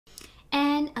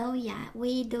Oh yeah,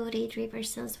 we do read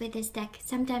reversals with this deck.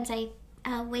 Sometimes I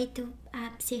wait to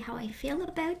see how I feel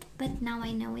about it, but now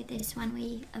I know with this one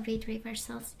we read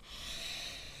reversals.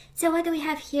 So what do we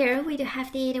have here? We do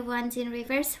have the Eight of Wands in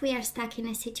reverse. We are stuck in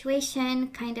a situation,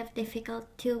 kind of difficult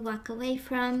to walk away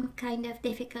from, kind of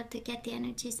difficult to get the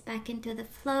energies back into the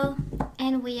flow,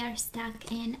 and we are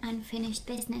stuck in unfinished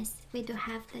business. We do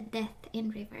have the Death in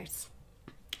reverse.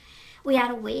 We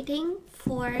are waiting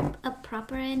for a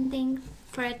proper ending,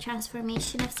 for a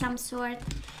transformation of some sort,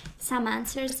 some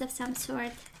answers of some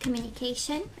sort,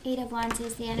 communication. Eight of Wands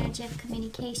is the energy of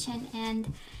communication,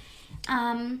 and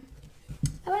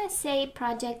I want to say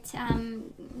project,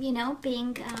 you know,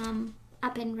 being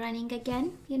up and running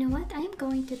again. You know what? I am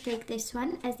going to take this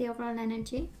one as the overall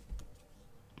energy.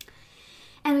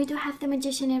 And we do have the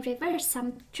Magician in reverse,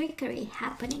 some trickery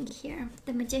happening here.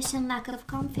 The Magician, lack of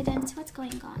confidence, what's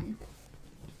going on?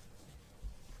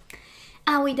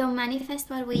 We don't manifest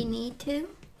what we need to.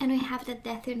 And we have the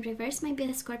Death in reverse, maybe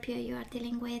the Scorpio you are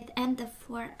dealing with, and the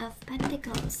Four of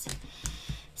Pentacles.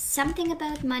 Something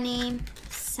about money,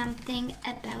 something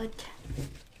about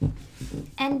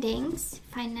endings,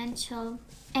 financial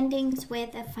endings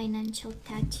with a financial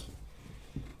touch.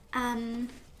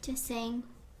 Just saying.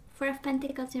 Four of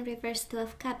Pentacles in reverse, Two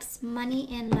of Cups. Money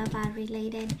and love are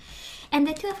related. And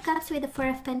the Two of Cups with the Four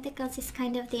of Pentacles is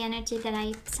kind of the energy that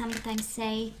I sometimes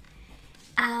say,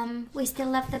 we still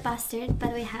love the bastard,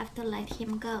 but we have to let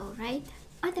him go, right?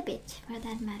 Or the bitch, for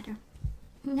that matter.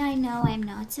 I know I'm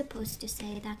not supposed to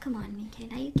say that. Come on,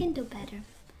 Michaela, you can do better.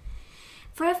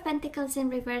 Four of Pentacles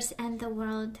in reverse and the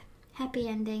World. Happy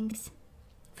endings.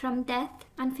 From death,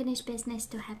 unfinished business,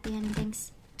 to happy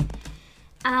endings.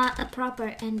 A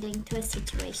proper ending to a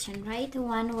situation, right?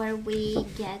 One where we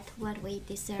get what we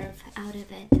deserve out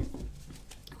of it.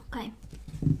 Okay.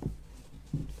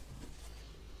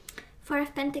 Four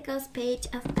of Pentacles, Page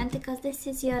of Pentacles. This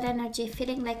is your energy,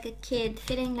 feeling like a kid,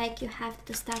 feeling like you have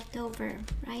to start over,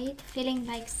 right? Feeling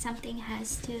like something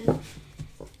has to,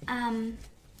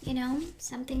 you know,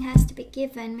 something has to be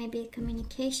given, maybe a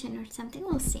communication or something.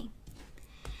 We'll see.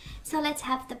 So let's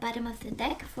have the bottom of the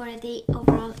deck for the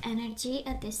overall energy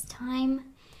at this time.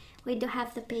 We do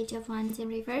have the Page of Wands in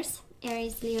reverse,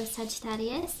 Aries, Leo,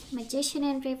 Sagittarius, Magician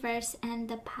in reverse, and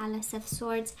the Palace of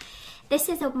Swords. This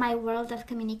is my world of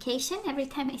communication. Every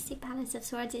time I see Palace of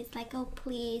Swords, it's like, oh,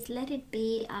 please, let it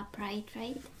be upright,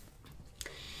 right?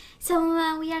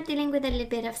 So we are dealing with a little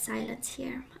bit of silence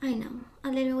here. I know.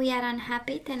 We are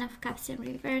unhappy. Ten of Cups in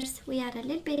reverse. We are a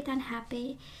little bit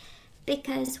unhappy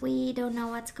because we don't know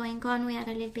what's going on. We are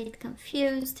a little bit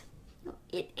confused.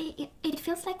 It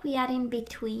feels like we are in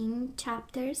between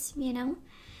chapters, you know,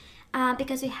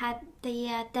 because we had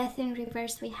the Death in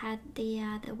reverse, we had the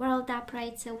World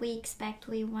upright, so we expect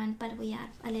we want, but we are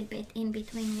a little bit in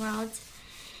between worlds.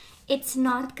 It's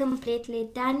not completely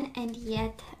done, and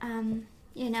yet,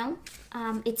 you know,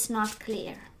 it's not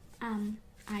clear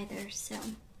either, so,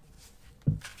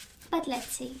 but let's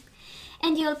see.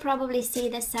 And you'll probably see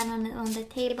the sun on the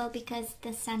table because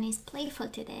the sun is playful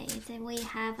today. Then we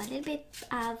have a little bit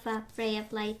of a ray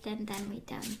of light, and then we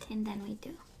don't, and then we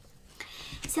do.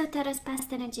 So Taurus,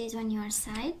 past energies on your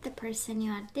side, the person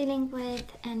you are dealing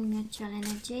with, and mutual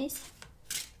energies.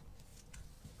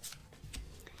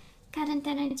 Current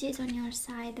energies on your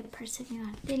side, the person you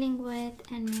are dealing with,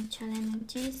 and mutual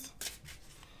energies.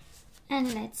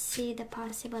 And let's see the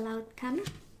possible outcome.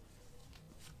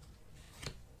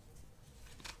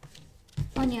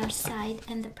 On your side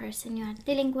and the person you are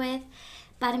dealing with.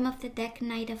 Bottom of the deck,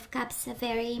 Knight of Cups, a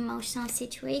very emotional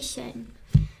situation.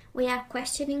 We are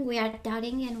questioning, we are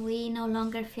doubting, and we no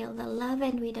longer feel the love,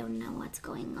 and we don't know what's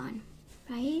going on,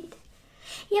 right?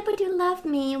 Yeah, but you love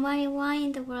me. Why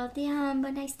in the world? Yeah,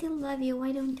 but I still love you.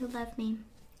 Why don't you love me?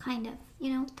 Kind of,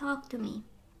 you know, talk to me.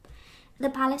 The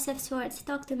Palace of Swords,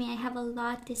 talk to me. I have a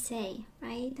lot to say,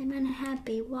 right? I'm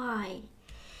unhappy. Why?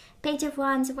 Page of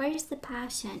Wands, where is the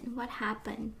passion? What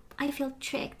happened? I feel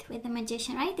tricked with the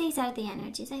Magician, right? These are the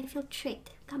energies. I feel tricked.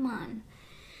 Come on.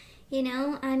 You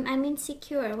know, I'm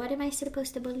insecure. What am I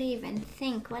supposed to believe and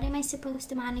think? What am I supposed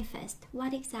to manifest?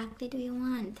 What exactly do you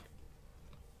want?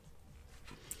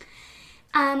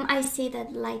 I see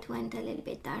that light went a little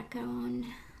bit darker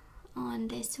on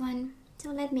this one. So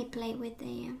let me play with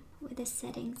the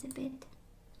settings a bit.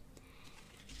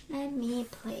 Let me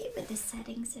play with the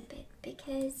settings a bit,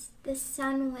 because the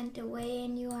sun went away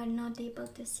and you are not able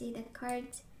to see the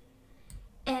cards,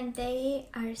 and they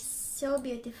are so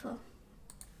beautiful.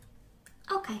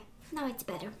 Okay, now it's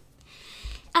better.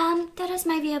 Taurus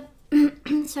might be a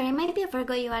sorry, might be a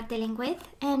Virgo you are dealing with,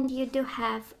 and you do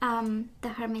have the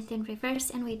Hermit in reverse,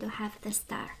 and we do have the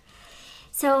Star.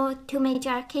 So 2 major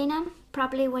arcana,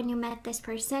 probably when you met this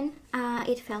person,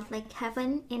 it felt like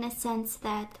heaven, in a sense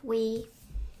that we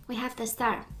have the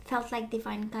star, felt like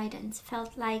divine guidance,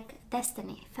 felt like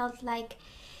destiny, felt like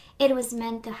it was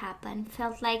meant to happen,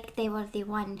 felt like they were the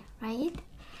one, right?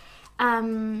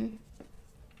 And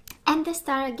the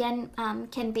star again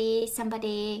can be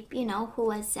somebody, you know, who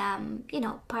was, you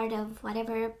know, part of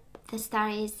whatever the star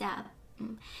is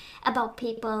about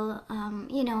people,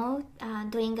 you know,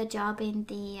 doing a job in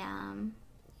the,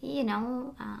 you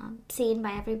know, seen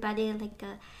by everybody, like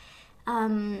a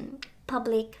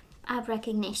public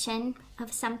recognition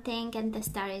of something, and the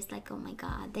star is like, oh my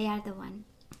god, they are the one.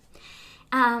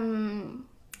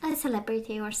 A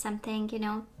celebrity or something, you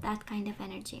know, that kind of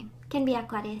energy. Can be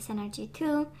Aquarius energy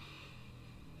too.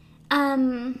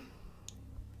 And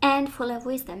full of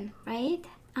wisdom, right?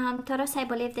 Taurus, I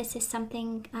believe this is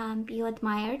something you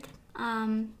admired,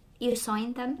 you saw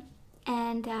in them,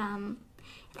 and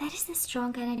that is the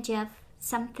strong energy of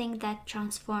something that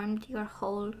transformed your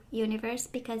whole universe,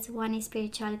 because one is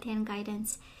spirituality and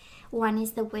guidance, one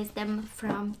is the wisdom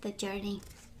from the journey.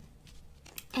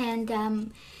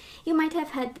 And you might have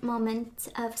had moments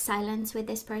of silence with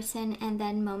this person, and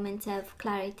then moments of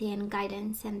clarity and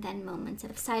guidance, and then moments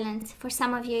of silence. For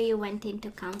some of you, you went into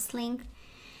counseling,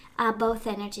 both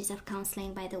energies of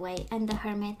counseling, by the way, and the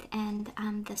Hermit and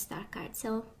the Star card.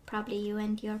 So probably you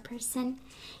and your person.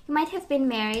 You might have been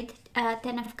married.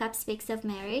 10 of Cups speaks of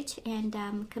marriage and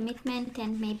commitment,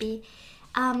 and maybe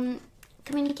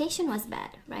communication was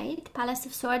bad, right? Palace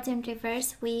of Swords in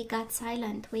reverse, we got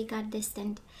silent, we got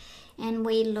distant, and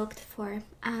we looked for,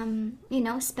 you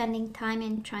know, spending time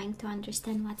and trying to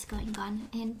understand what's going on,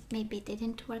 and maybe it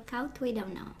didn't work out, we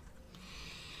don't know.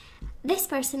 This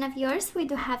person of yours, we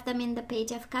do have them in the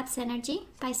Page of Cups energy,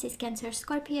 Pisces, Cancer,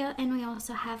 Scorpio, and we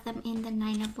also have them in the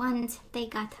Nine of Wands. They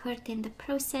got hurt in the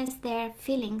process, their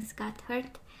feelings got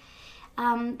hurt,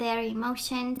 their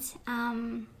emotions,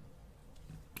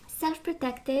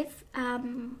 self-protective. I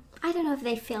don't know if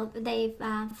they've felt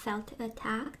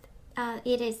attacked.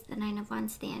 It is the Nine of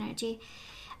Wands, the energy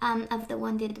of the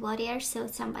wounded warrior, so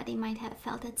somebody might have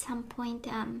felt at some point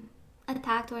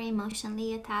attacked or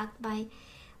emotionally attacked by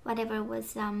whatever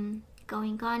was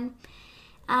going on.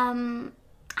 I'm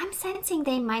sensing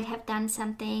they might have done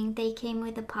something. They came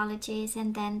with apologies,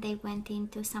 and then they went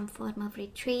into some form of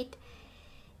retreat,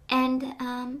 and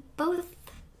both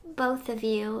of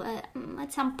you,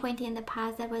 at some point in the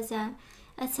past, there was a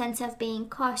sense of being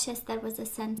cautious. There was a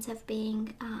sense of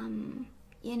being,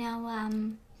 you know,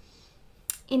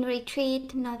 in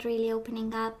retreat, not really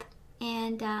opening up,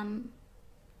 and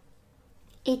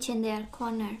each in their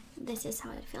corner. This is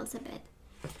how it feels a bit.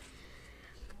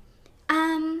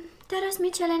 Taurus,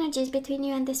 mutual energies between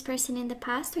you and this person in the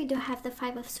past. We do have the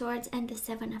Five of Swords and the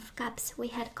Seven of Cups. We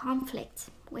had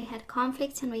conflicts. We had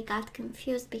conflicts, and we got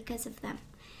confused because of them.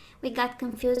 We got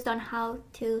confused on how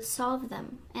to solve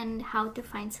them and how to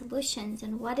find solutions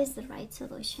and what is the right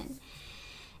solution.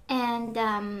 And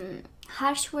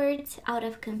harsh words out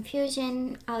of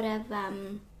confusion, out of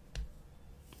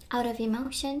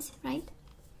emotions, right?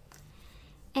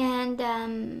 And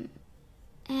then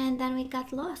we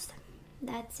got lost.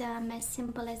 That's as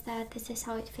simple as that. This is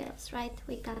how it feels, right?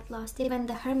 We got lost. Even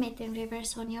the Hermit in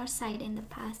reverse on your side in the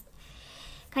past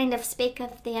kind of speak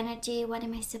of the energy. What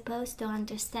am I supposed to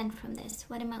understand from this?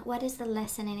 What is the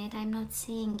lesson in it? I'm not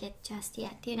seeing it just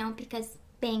yet, you know, because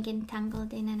being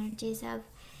entangled in energies of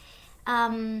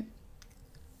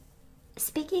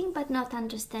speaking but not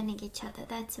understanding each other.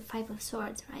 That's a Five of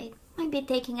Swords, right? Might be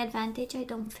taking advantage, I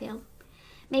don't feel.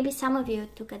 Maybe some of you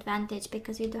took advantage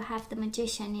because you do have the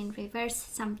Magician in reverse,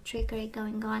 some trickery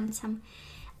going on, some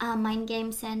mind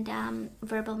games and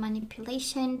verbal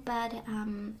manipulation, but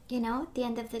you know, at the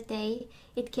end of the day,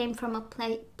 it came from a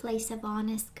place of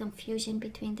honest confusion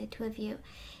between the two of you,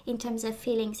 in terms of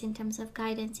feelings, in terms of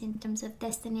guidance, in terms of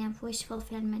destiny, of wish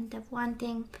fulfillment, of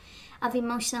wanting, of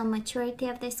emotional maturity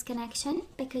of this connection,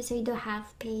 because we do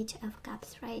have Page of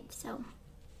Cups, right? So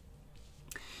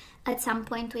at some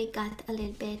point we got a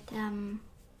little bit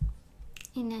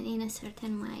in a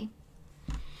certain way.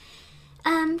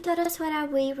 Taurus, where are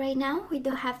we right now? We do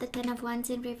have the Ten of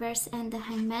Wands in reverse and the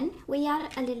Hangman. We are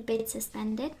a little bit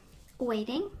suspended,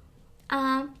 waiting.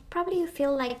 Probably you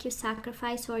feel like you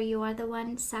sacrifice, or you are the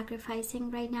one sacrificing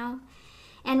right now.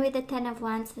 And with the Ten of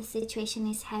Wands, the situation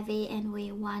is heavy, and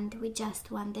we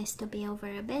just want this to be over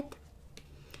a bit.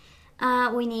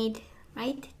 We need,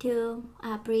 right, to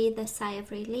breathe a sigh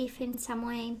of relief in some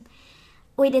way.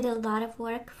 We did a lot of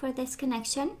work for this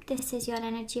connection. This is your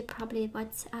energy, probably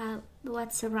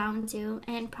what surrounds you,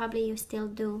 and probably you still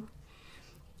do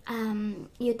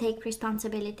you take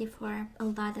responsibility for a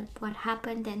lot of what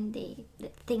happened and the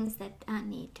things that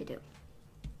need to do.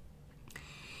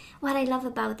 What I love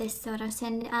about this, Taurus,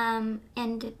 and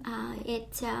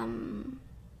it's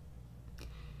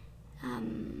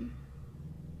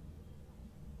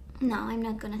no, I'm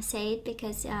not gonna say it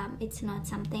because it's not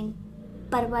something.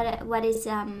 But what is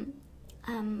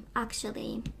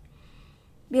actually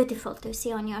beautiful to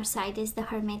see on your side is the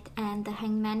Hermit and the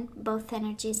Hangman, both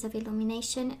energies of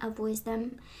illumination, of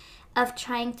wisdom, of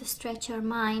trying to stretch your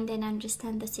mind and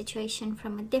understand the situation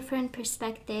from a different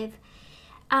perspective.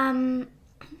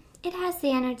 It has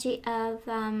the energy of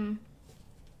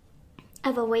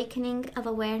awakening, of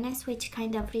awareness, which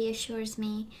kind of reassures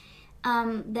me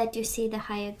that you see the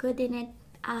higher good in it.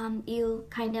 You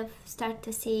kind of start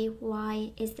to see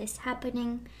why is this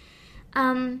happening,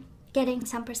 getting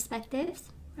some perspectives,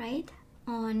 right,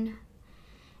 on,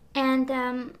 and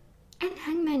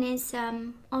Hangman is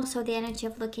also the energy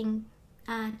of looking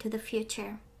to the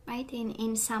future, right,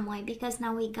 in some way, because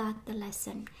now we got the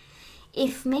lesson.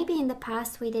 If maybe in the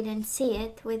past we didn't see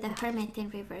it with the Hermit in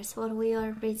reverse, or we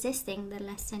are resisting the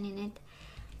lesson in it,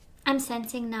 I'm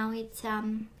sensing now it's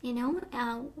you know,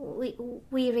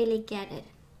 we really get it.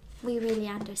 We really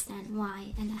understand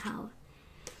why and how.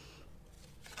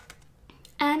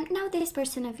 Now this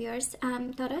person of yours,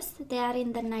 Taurus, they are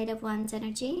in the Knight of Wands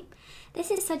energy. This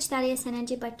is Sagittarius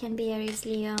energy, but can be Aries,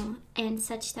 Leo, and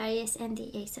Sagittarius, and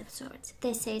the Ace of Swords.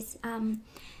 This is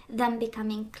them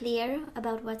becoming clear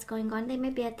about what's going on. They may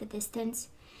be at a distance.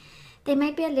 They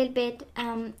might be a little bit,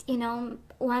 you know,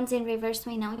 Wands in reverse,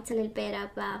 we know it's a little bit of,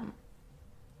 I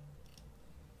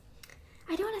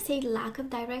don't want to say lack of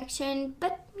direction,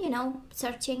 but, you know,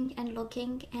 searching and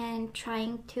looking and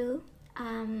trying to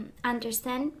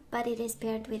understand, but it is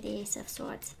paired with the Ace of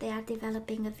Swords. They are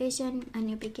developing a vision, a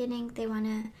new beginning. They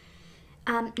want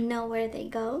to know where they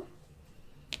go.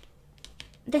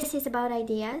 This is about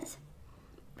ideas,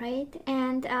 right?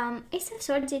 And Ace of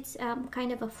Swords, it's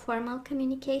kind of a formal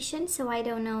communication, so I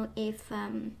don't know if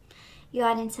you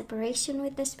are in separation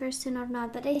with this person or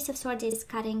not, but Ace of Swords is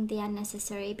cutting the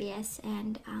unnecessary BS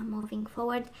and moving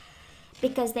forward,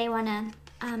 because they want to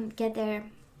get their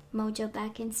mojo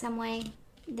back in some way.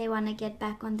 They want to get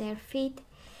back on their feet.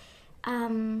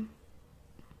 The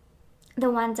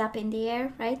one's up in the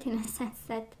air, right, in a sense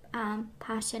that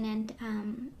passion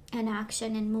and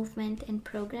action and movement and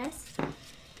progress.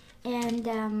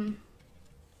 And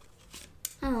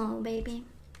oh baby,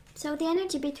 so the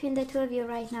energy between the two of you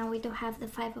right now, we do have the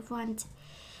Five of Wands.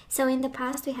 So in the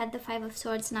past we had the Five of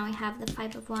Swords, now we have the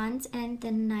Five of Wands and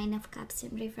the Nine of Cups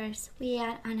in reverse. We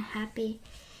are unhappy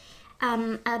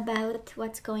about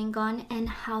what's going on and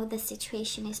how the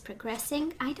situation is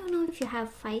progressing. I don't know if you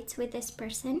have fights with this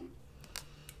person.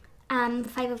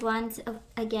 Five of Wands,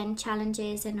 again,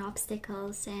 challenges and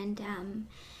obstacles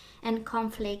and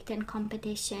conflict and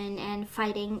competition and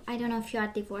fighting. I don't know if you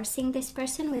are divorcing this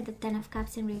person. With the Ten of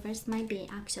Cups in reverse, might be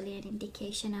actually an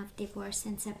indication of divorce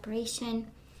and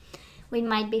separation. We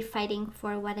might be fighting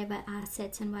for whatever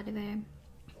assets and whatever,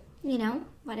 you know,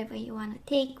 whatever you want to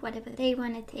take, whatever they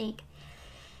want to take.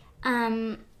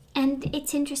 And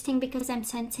it's interesting because I'm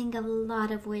sensing a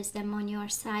lot of wisdom on your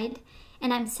side,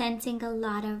 and I'm sensing a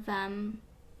lot of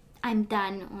I'm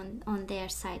done on their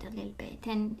side a little bit,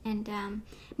 and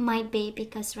might be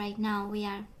because right now we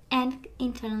are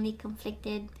internally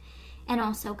conflicted and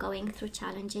also going through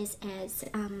challenges as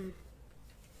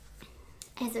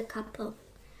a couple.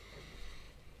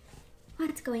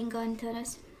 What's going on,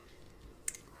 Taurus?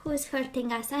 Who's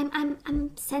hurting us?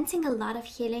 I'm sensing a lot of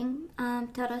healing,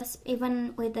 Taurus.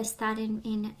 Even with the start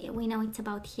in we know it's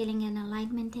about healing and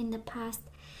alignment in the past.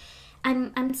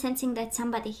 I'm sensing that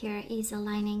somebody here is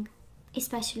aligning,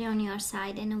 especially on your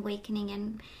side, and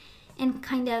awakening and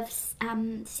kind of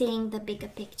seeing the bigger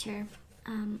picture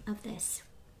of this.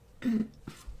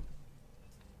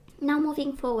 Now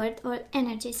moving forward, or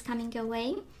energy is coming your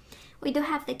way. We do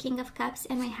have the King of Cups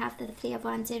and we have the Three of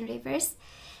Wands in reverse.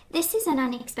 This is an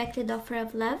unexpected offer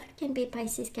of love. Can be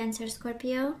Pisces, Cancer,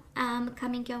 Scorpio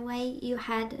coming your way. You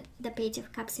had the Page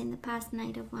of Cups in the past,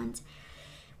 Knight of Wands.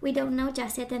 We don't know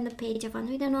just yet, and the Page of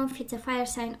Wands. We don't know if it's a fire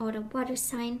sign or a water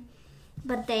sign,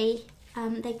 but they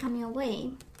come your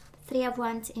way. Three of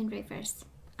Wands in reverse,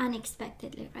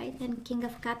 unexpectedly, right? And King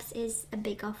of Cups is a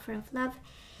big offer of love,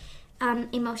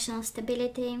 emotional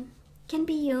stability. Can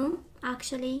be you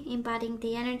actually embodying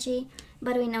the energy,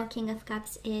 but we know King of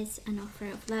Cups is an offer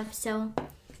of love. So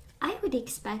I would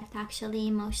expect actually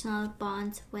emotional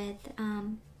bonds with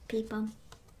people.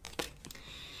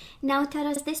 Now,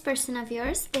 Taurus, this person of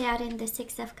yours, they are in the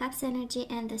Six of Cups energy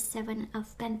and the Seven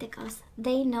of Pentacles.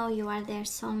 They know you are their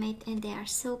soulmate and they are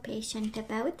so patient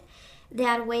about. They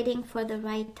are waiting for the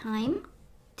right time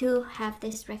to have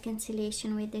this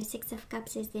reconciliation with the Six of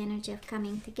Cups. Is the energy of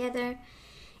coming together.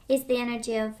 Is the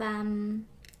energy of a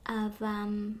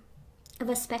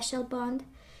special bond,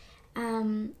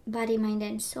 body, mind,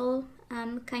 and soul.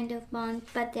 Kind of bond,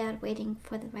 but they are waiting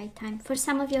for the right time. For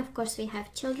some of you, of course, we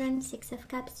have children. Six of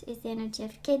Cups is the energy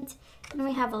of kids, and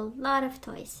we have a lot of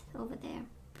toys over there,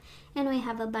 and we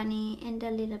have a bunny and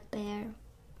a little bear.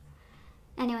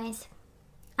 Anyways,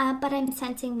 but I'm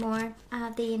sensing more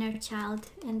the inner child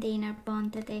and the inner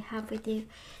bond that they have with you.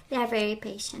 They are very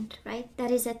patient, right?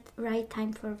 That is a right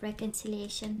time for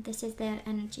reconciliation. This is their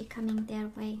energy coming their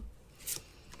way.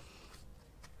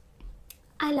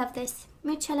 I love this.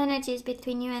 Mutual energies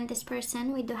between you and this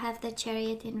person. We do have the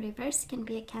Chariot in reverse, can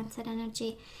be a Cancer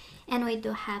energy, and we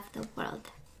do have the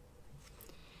World.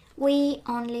 We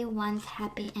only want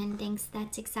happy endings.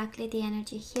 That's exactly the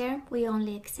energy here. We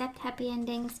only accept happy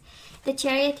endings. The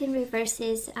Chariot in reverse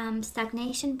is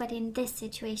stagnation, but in this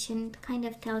situation kind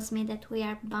of tells me that we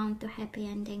are bound to happy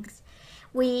endings.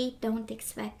 We don't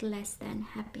expect less than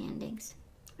happy endings,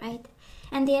 right?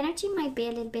 And the energy might be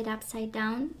a little bit upside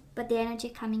down, but the energy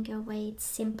coming your way, it's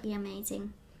simply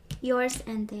amazing. Yours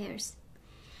and theirs.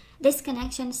 This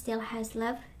connection still has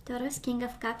love. Taurus, King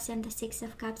of Cups and the Six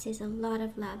of Cups is a lot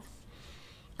of love.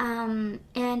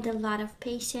 And a lot of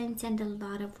patience and a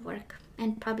lot of work.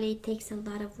 And probably it takes a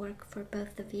lot of work for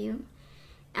both of you.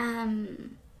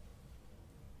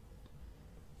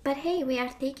 But hey, we are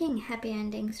taking happy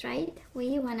endings, right?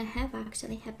 We want to have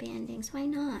actually happy endings. Why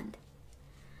not?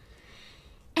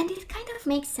 And it kind of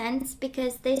makes sense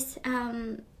because this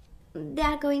they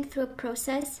are going through a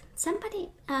process. Somebody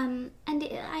and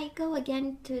I go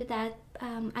again to that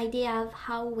idea of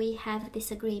how we have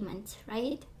disagreements,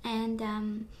 right?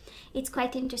 And it's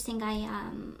quite interesting.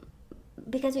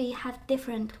 Because we have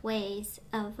different ways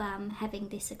of having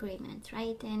disagreements,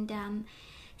 right? And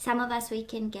some of us, we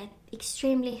can get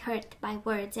extremely hurt by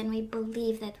words, and we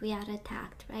believe that we are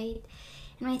attacked, right?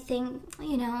 And I think,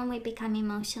 you know, we become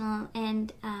emotional,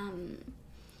 and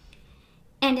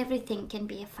everything can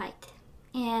be a fight.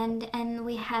 And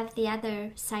we have the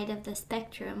other side of the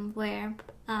spectrum where,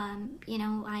 you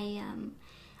know,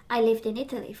 I lived in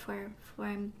Italy for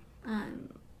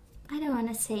I don't want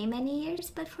to say many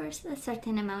years, but for a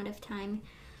certain amount of time,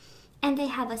 and they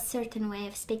have a certain way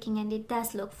of speaking, and it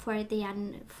does look for the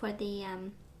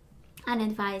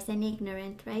unadvised and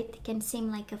ignorant, right? It can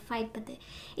seem like a fight, but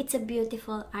it's a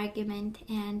beautiful argument,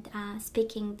 and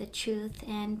speaking the truth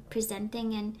and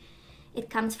presenting, and it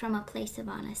comes from a place of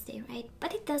honesty, right?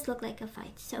 But it does look like a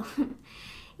fight. So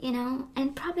you know,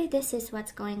 and probably this is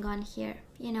what's going on here.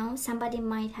 You know, somebody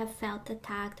might have felt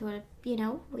attacked, or, you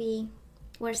know, we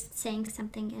were saying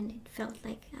something and it felt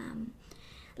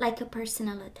like a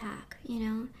personal attack, you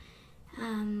know,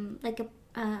 like a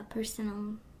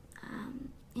personal,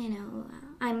 you know,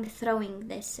 I'm throwing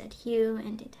this at you,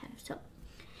 and it has. So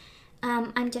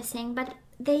I'm just saying, but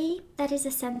that is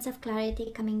a sense of clarity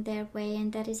coming their way,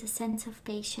 and that is a sense of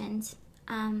patience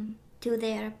to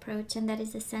their approach, and that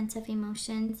is a sense of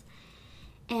emotions,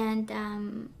 and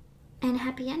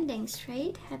happy endings,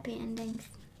 right? Happy endings.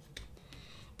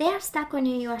 They are stuck on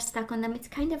you, you are stuck on them. It's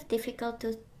kind of difficult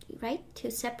to, right, to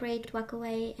separate, walk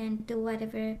away, and do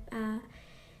whatever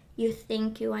you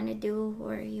think you want to do,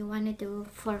 or you want to do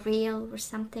for real or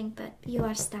something, but you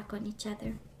are stuck on each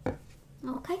other.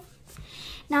 Okay,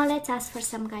 now let's ask for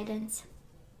some guidance.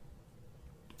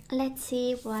 Let's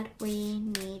see what we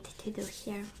need to do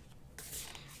here.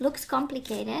 Looks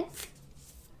complicated.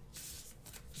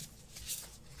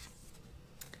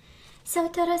 So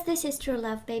Taurus, this is true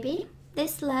love, baby.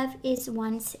 This love is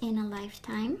once in a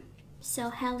lifetime. So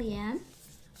hell yeah.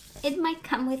 It might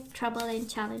come with trouble and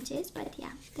challenges, but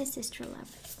yeah, this is true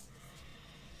love.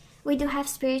 We do have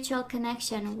spiritual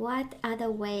connection. What other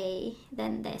way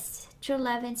than this? True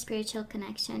love and spiritual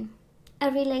connection. A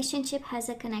relationship has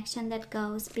a connection that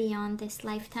goes beyond this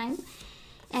lifetime.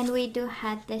 And we do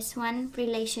have this one,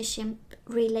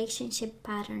 relationship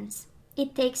patterns.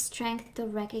 It takes strength to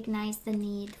recognize the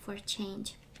need for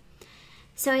change.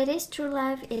 So it is true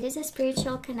love, it is a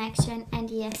spiritual connection, and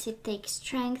yes, it takes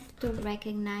strength to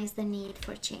recognize the need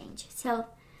for change. So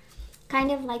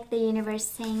kind of like the universe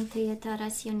saying to you,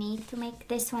 Taurus, you need to make,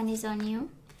 this one is on you.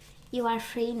 You are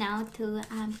free now to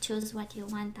choose what you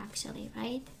want, actually,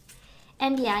 right?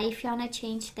 And yeah, if you want to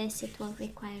change this, it will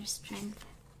require strength.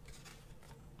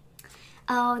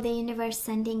 Oh, the universe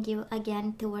sending you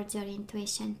again towards your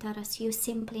intuition, Taurus. You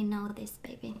simply know this,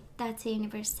 baby. That's the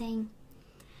universe saying.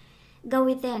 Go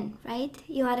within, right?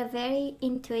 You are a very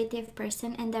intuitive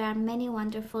person, and there are many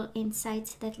wonderful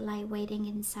insights that lie waiting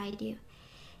inside you.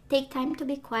 Take time to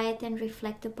be quiet and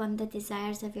reflect upon the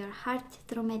desires of your heart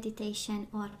through meditation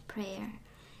or prayer.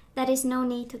 There is no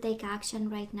need to take action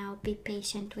right now. Be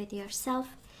patient with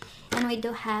yourself. And we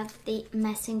do have the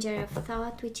Messenger of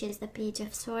Thought, which is the Page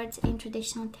of Swords in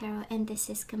traditional tarot, and this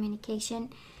is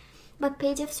communication. But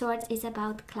Page of Swords is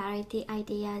about clarity,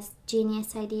 ideas,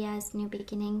 genius ideas, new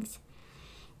beginnings.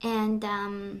 And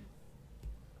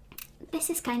this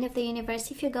is kind of the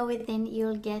universe. If you go within,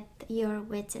 you'll get your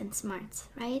wits and smarts,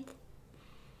 right?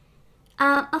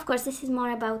 Of course, this is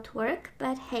more about work,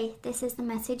 but hey, this is the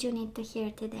message you need to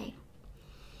hear today.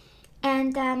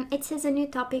 And it says a new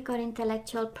topic or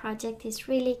intellectual project is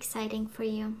really exciting for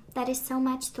you. There is so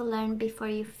much to learn before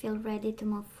you feel ready to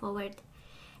move forward.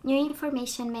 New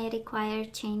information may require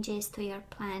changes to your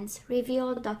plans. Review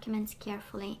all documents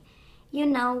carefully. You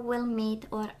know, will meet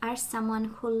or are someone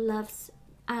who loves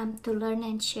to learn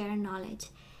and share knowledge.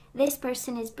 This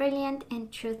person is brilliant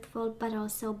and truthful, but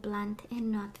also blunt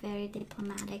and not very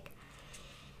diplomatic.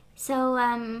 So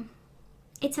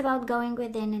it's about going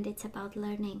within, and it's about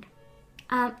learning.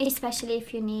 Especially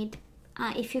if you need,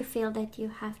 if you feel that you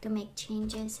have to make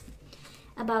changes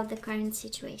about the current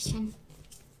situation.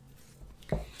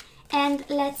 And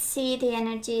let's see the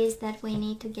energies that we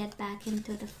need to get back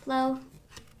into the flow.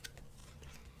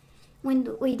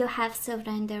 When we do have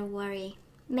surrender, worry.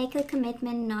 Make a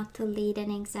commitment not to lead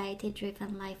an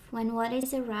anxiety-driven life. When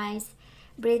worries arise,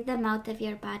 breathe them out of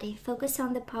your body. Focus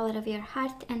on the power of your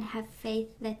heart and have faith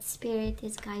that Spirit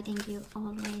is guiding you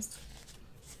always.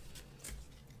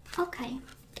 Okay.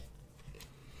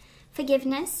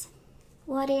 Forgiveness.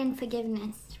 Worry and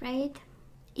forgiveness, right?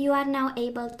 You are now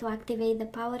able to activate the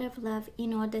power of love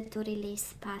in order to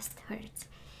release past hurts.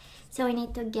 So we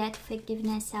need to get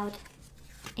forgiveness out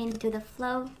into the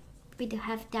flow. We do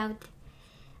have doubt.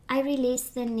 I release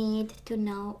the need to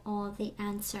know all the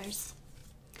answers.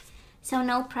 So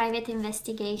no private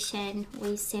investigation.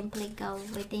 We simply go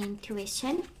with the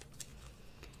intuition.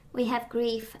 We have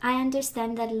grief. I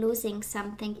understand that losing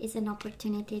something is an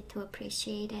opportunity to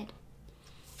appreciate it.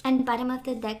 And bottom of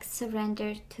the deck,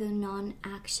 surrender to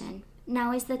non-action.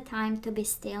 Now is the time to be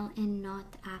still and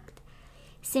not act.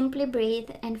 Simply breathe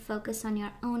and focus on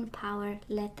your own power.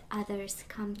 Let others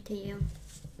come to you.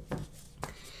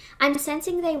 I'm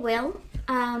sensing they will,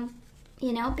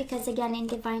 because again, in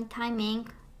divine timing,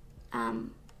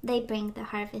 they bring the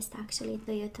harvest actually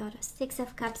to you, Taurus. 6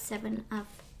 of Cups, 7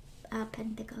 of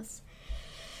Pentacles.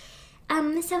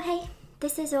 So hey,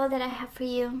 this is all that I have for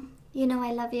you. You know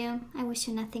I love you. I wish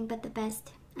you nothing but the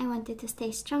best. I want you to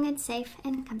stay strong and safe,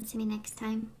 and come see me next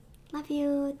time. Love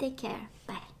you. Take care.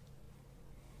 Bye.